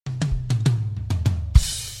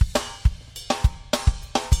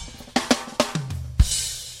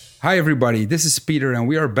Hi, everybody. This is Peter, and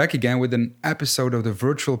we are back again with an episode of the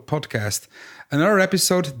Virtual Podcast. Another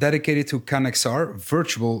episode dedicated to Cannes XR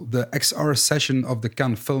Virtual, the XR session of the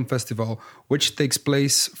Cannes Film Festival, which takes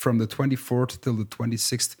place from the 24th till the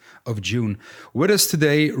 26th of June. With us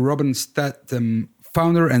today, Robin Statham,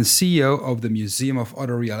 founder and CEO of the Museum of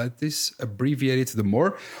Other Realities, abbreviated the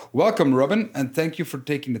MORE. Welcome, Robin, and thank you for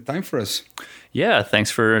taking the time for us. Yeah, thanks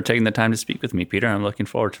for taking the time to speak with me, Peter. I'm looking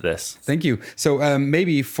forward to this. Thank you. So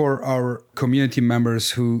maybe for our community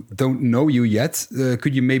members who don't know you yet,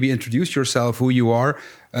 could you maybe introduce yourself, who you are,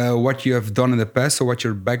 what you have done in the past, so what's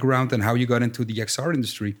your background and how you got into the XR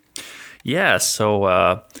industry? Yeah,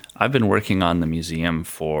 so I've been working on the museum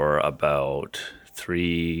for about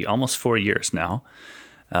almost 4 years now.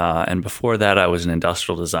 And before that, I was an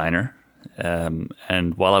industrial designer.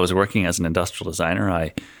 And while I was working as an industrial designer,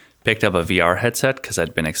 I picked up a VR headset because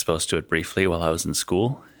I'd been exposed to it briefly while I was in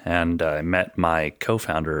school. And I met my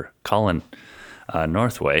co-founder, Colin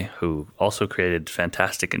Northway, who also created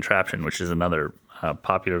Fantastic Contraption, which is another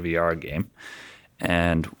popular VR game.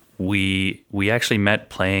 And we actually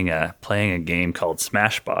met playing a game called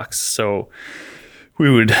Smashbox. So we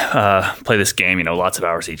would play this game, lots of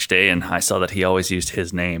hours each day. And I saw that he always used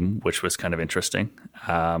his name, which was kind of interesting.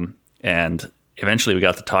 And eventually we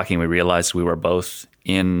got to talking. We realized we were both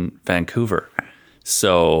in Vancouver.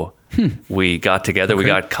 So we got together, we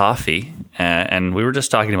got coffee, and we were just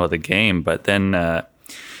talking about the game. But then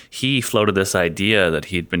he floated this idea that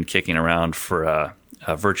he'd been kicking around for a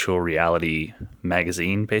virtual reality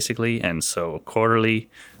magazine, basically. And so quarterly,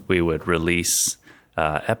 we would release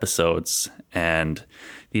episodes. And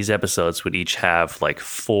these episodes would each have like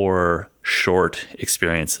 4 short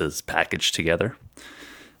experiences packaged together.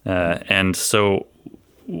 And so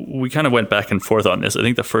we kind of went back and forth on this. I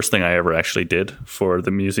think the first thing I ever actually did for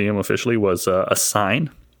the museum officially was a sign.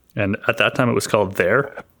 And at that time it was called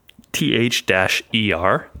There,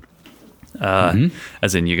 TH-ER,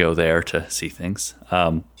 as in you go there to see things.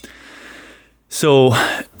 So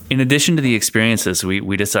in addition to the experiences,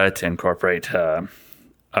 we decided to incorporate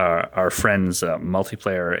our friend's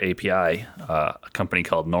multiplayer API, a company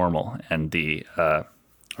called Normal, and the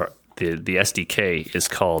SDK is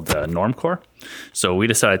called Normcore. So we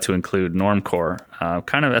decided to include Normcore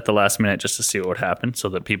kind of at the last minute just to see what would happen so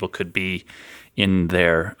that people could be in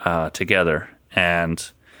there together. And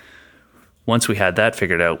once we had that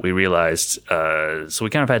figured out, we realized, so we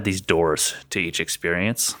kind of had these doors to each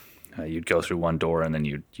experience. You'd go through one door and then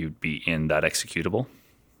you'd be in that executable.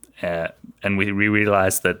 And we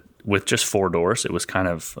realized that with just 4 doors, it was kind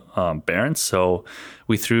of barren. So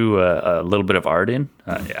we threw a little bit of art in.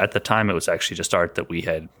 At the time, it was actually just art that we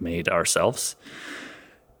had made ourselves.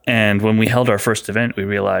 And when we held our first event, we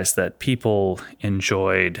realized that people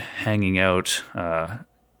enjoyed hanging out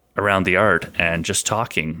around the art and just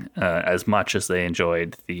talking as much as they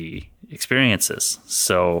enjoyed the experiences.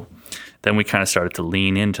 So then we kind of started to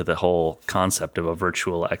lean into the whole concept of a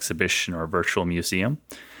virtual exhibition or a virtual museum.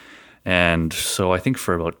 And so I think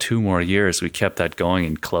for about 2 more years, we kept that going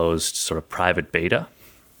in closed sort of private beta.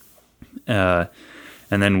 And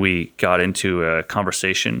then we got into a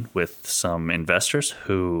conversation with some investors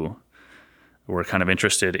who were kind of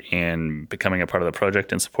interested in becoming a part of the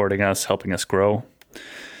project and supporting us, helping us grow.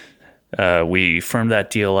 We firmed that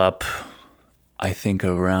deal up, I think,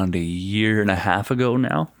 around 1.5 years ago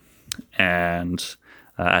now. And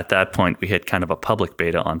at that point, we had kind of a public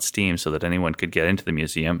beta on Steam so that anyone could get into the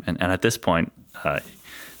museum. And at this point,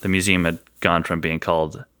 the museum had gone from being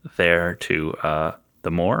called There to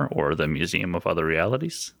the MORE, or the Museum of Other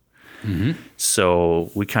Realities. Mm-hmm. So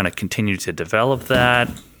we kind of continued to develop that,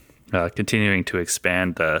 continuing to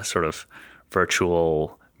expand the sort of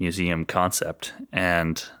virtual museum concept.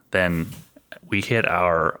 And then we hit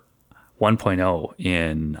our 1.0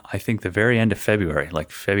 in, I think, the very end of February,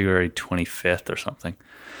 like February 25th or something.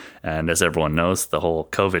 And as everyone knows, the whole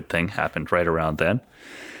COVID thing happened right around then.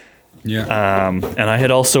 Yeah. And I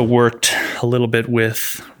had also worked a little bit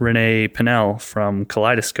with Renee Pinnell from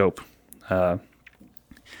Kaleidoscope.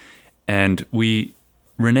 And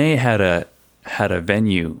Renee had a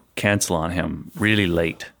venue cancel on him really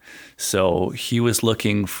late. So he was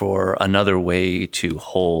looking for another way to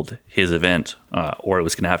hold his event, or it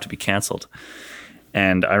was going to have to be canceled.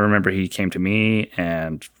 And I remember he came to me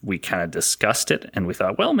and we kind of discussed it, and we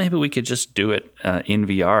thought, well, maybe we could just do it in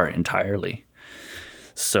VR entirely.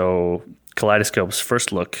 So Kaleidoscope's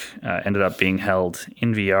first look ended up being held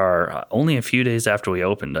in VR only a few days after we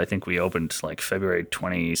opened. I think we opened like February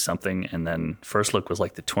 20 something, and then first look was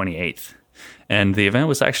like the 28th. And the event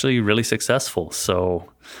was actually really successful. So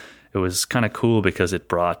it was kind of cool because it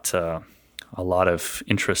brought a lot of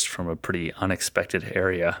interest from a pretty unexpected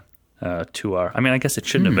area. to our. I mean, I guess it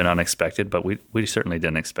shouldn't have been unexpected, but we certainly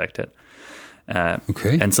didn't expect it.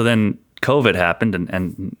 Okay. And so then COVID happened,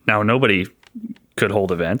 and now nobody could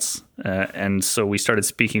hold events, and so we started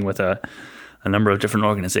speaking with a number of different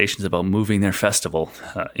organizations about moving their festival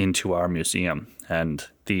into our museum. And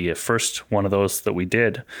the first one of those that we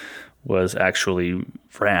did was actually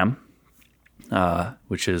VRAM,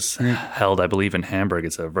 which is held, I believe, in Hamburg.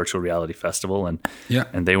 It's a virtual reality festival, and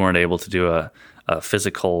they weren't able to do a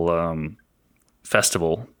physical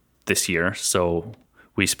festival this year. So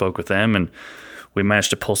we spoke with them, and we managed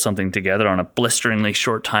to pull something together on a blisteringly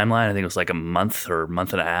short timeline. I think it was like a month or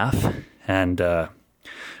month and a half. And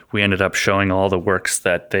we ended up showing all the works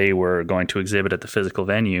that they were going to exhibit at the physical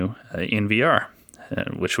venue in VR,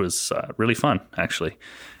 which was really fun, actually.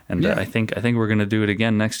 And I think we're going to do it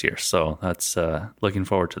again next year. So that's looking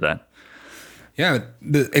forward to that. Yeah,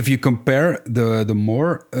 if you compare the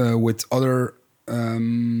more with other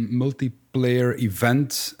multiplayer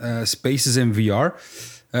event spaces in VR,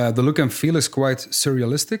 the look and feel is quite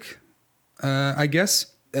surrealistic, I guess.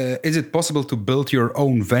 Is it possible to build your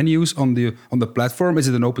own venues on the platform? Is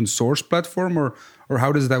it an open source platform, or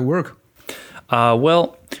how does that work?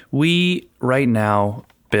 Well, we right now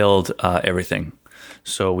build everything.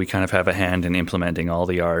 So we kind of have a hand in implementing all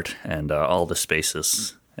the art and all the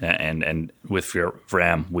spaces. And with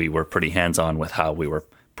VRAM, we were pretty hands-on with how we were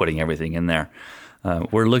putting everything in there.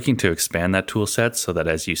 We're looking to expand that tool set so that,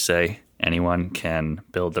 as you say, anyone can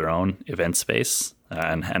build their own event space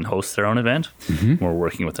and host their own event. Mm-hmm. We're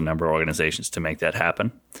working with a number of organizations to make that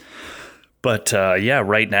happen. But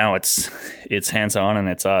right now it's hands-on and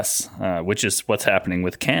it's us, which is what's happening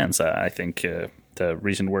with Cannes. I think the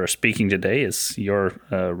reason we're speaking today is your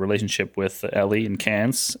relationship with Ellie and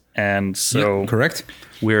Cannes. And so correct.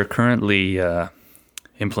 We're currently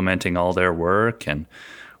implementing all their work, and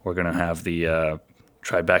we're going to have the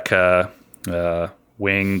Tribeca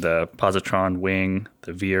wing, the Positron wing,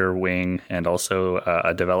 the Veer wing, and also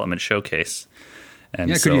a development showcase. And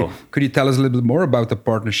could you tell us a little bit more about the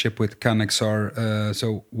partnership with Cannes XR?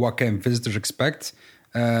 So what can visitors expect?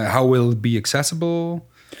 How will it be accessible?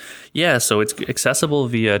 Yeah, so it's accessible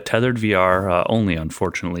via tethered VR only,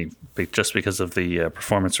 unfortunately, just because of the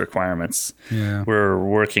performance requirements. Yeah. We're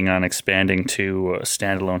working on expanding to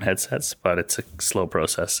standalone headsets, but it's a slow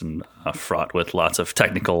process and fraught with lots of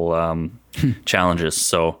technical challenges.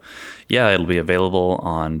 So, it'll be available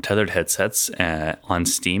on tethered headsets on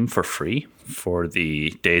Steam for free for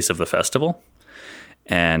the days of the festival.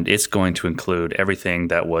 And it's going to include everything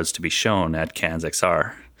that was to be shown at Cannes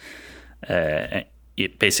XR.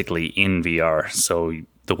 It basically in VR. So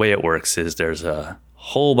the way it works is there's a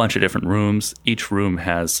whole bunch of different rooms. Each room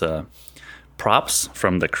has props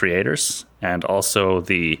from the creators and also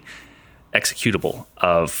the executable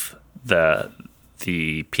of the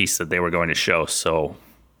piece that they were going to show. So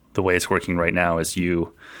the way it's working right now is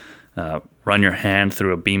you run your hand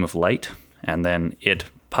through a beam of light, and then it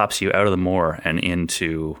pops you out of the moor and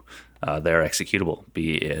into their executable,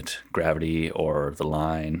 be it Gravity or The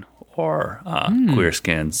Line or Queer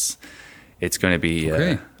Skins. It's going to be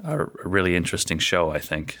a really interesting show, I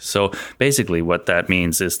think. So basically what that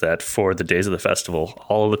means is that for the days of the festival,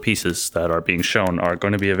 all of the pieces that are being shown are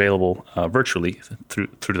going to be available virtually through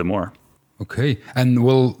the Moor. Okay. And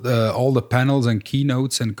will all the panels and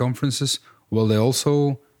keynotes and conferences, will they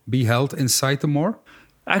also be held inside the Moor?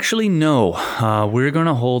 Actually, no. We're going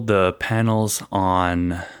to hold the panels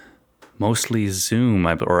on mostly Zoom,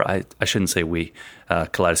 I shouldn't say we.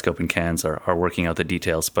 Kaleidoscope and Cannes are working out the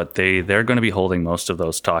details, but they're going to be holding most of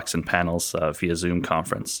those talks and panels via Zoom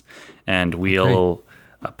conference. And we'll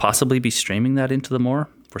possibly be streaming that into the Moor.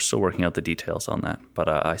 We're still working out the details on that, but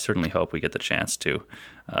I certainly hope we get the chance to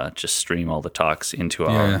just stream all the talks into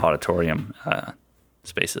our auditorium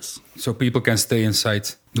spaces. So people can stay inside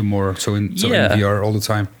the Moor, so in VR all the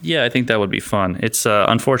time. Yeah, I think that would be fun. It's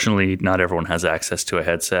unfortunately not everyone has access to a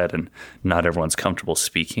headset, and not everyone's comfortable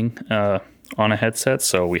speaking on a headset,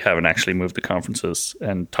 so we haven't actually moved the conferences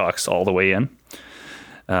and talks all the way in.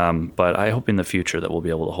 But I hope in the future that we'll be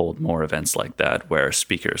able to hold more events like that where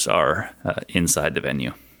speakers are inside the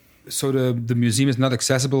venue. So the museum is not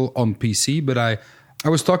accessible on PC, but I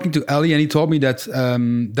was talking to Ali, and he told me that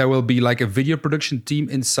there will be like a video production team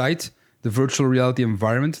inside the virtual reality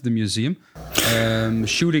environment, the museum,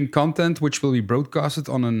 shooting content which will be broadcasted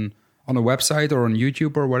on a website or on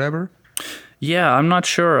YouTube or whatever. Yeah, I'm not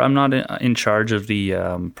sure. I'm not in charge of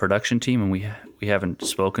the production team, and we haven't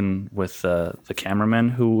spoken with the cameramen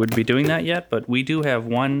who would be doing that yet. But we do have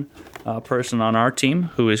one person on our team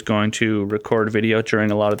who is going to record video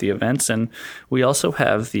during a lot of the events, and we also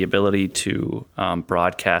have the ability to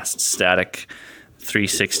broadcast static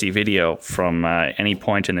 360 video from any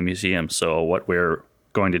point in the museum. So what we're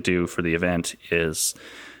going to do for the event is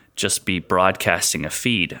just be broadcasting a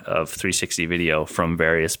feed of 360 video from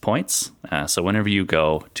various points. So whenever you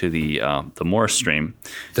go to the More stream,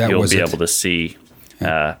 you'll be able to see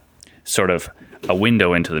sort of a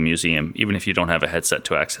window into the museum, even if you don't have a headset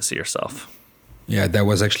to access it yourself. Yeah, that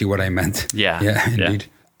was actually what I meant. Yeah, indeed.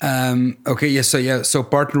 Okay, so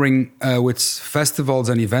partnering with festivals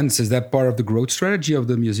and events, is that part of the growth strategy of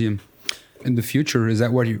the museum in the future? Is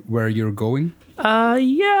that where you're going?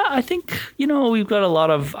 Yeah, I think, we've got a lot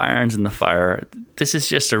of irons in the fire. This is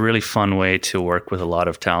just a really fun way to work with a lot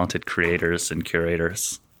of talented creators and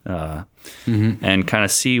curators and kind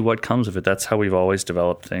of see what comes of it. That's how we've always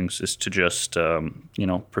developed things, is to just,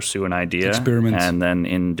 pursue an idea. Experiment. And then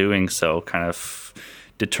in doing so, kind of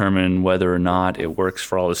determine whether or not it works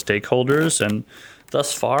for all the stakeholders. And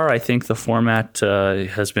thus far, I think the format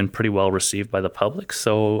has been pretty well received by the public.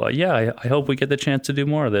 So, I hope we get the chance to do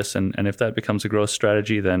more of this. And if that becomes a growth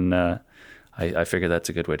strategy, then I figure that's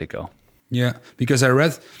a good way to go. Yeah, because I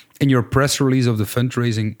read in your press release of the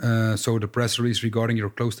fundraising, so the press release regarding your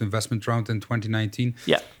closed investment round in 2019,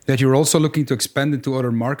 that you're also looking to expand into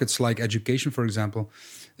other markets like education, for example.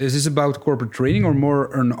 Is this about corporate training or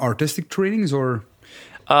more artistic trainings, or...?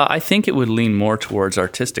 I think it would lean more towards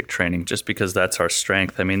artistic training, just because that's our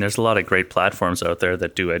strength. I mean, there's a lot of great platforms out there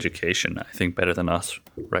that do education, I think, better than us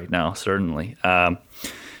right now, certainly.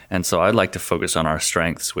 And so I'd like to focus on our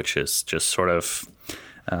strengths, which is just sort of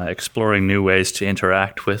exploring new ways to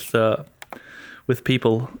interact with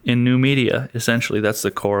people in new media. Essentially, that's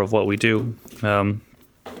the core of what we do. And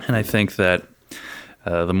I think that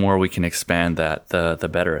the more we can expand that, the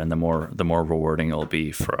better, and the more rewarding it'll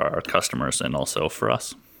be for our customers and also for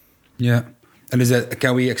us. Yeah, and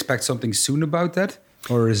can we expect something soon about that,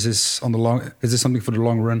 or is this something for the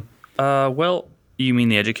long run? Well, you mean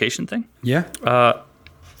the education thing? Yeah.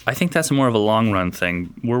 I think that's more of a long run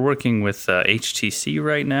thing. We're working with HTC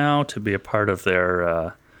right now to be a part of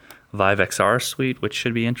their Vive XR suite, which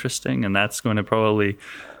should be interesting, and that's going to probably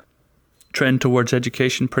trend towards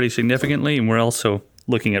education pretty significantly. And we're also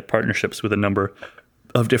looking at partnerships with a number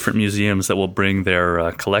of different museums that will bring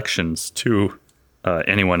their collections to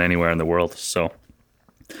anyone, anywhere in the world. So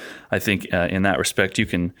I think in that respect, you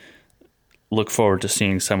can look forward to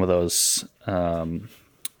seeing some of those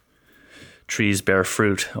trees bear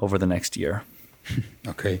fruit over the next year.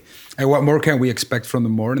 Okay. And what more can we expect from the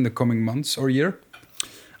More in the coming months or year?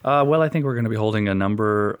 Well, I think we're going to be holding a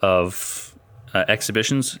number of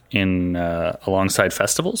exhibitions in alongside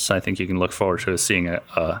festivals. I think you can look forward to seeing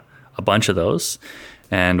a bunch of those.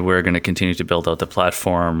 And we're going to continue to build out the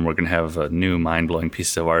platform. We're going to have new mind-blowing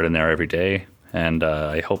pieces of art in there every day. And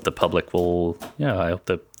I hope the public will,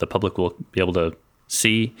 the public will be able to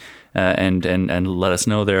see and let us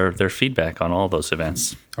know their feedback on all those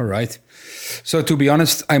events. All right. So to be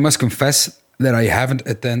honest, I must confess that I haven't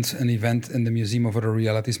attended an event in the Museum of Other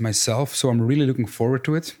Realities myself. So I'm really looking forward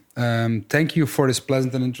to it. Thank you for this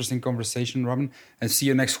pleasant and interesting conversation, Robin. And see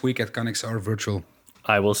you next week at CanXR Virtual.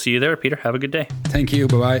 I will see you there, Peter. Have a good day. Thank you.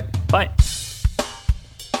 Bye-bye. Bye.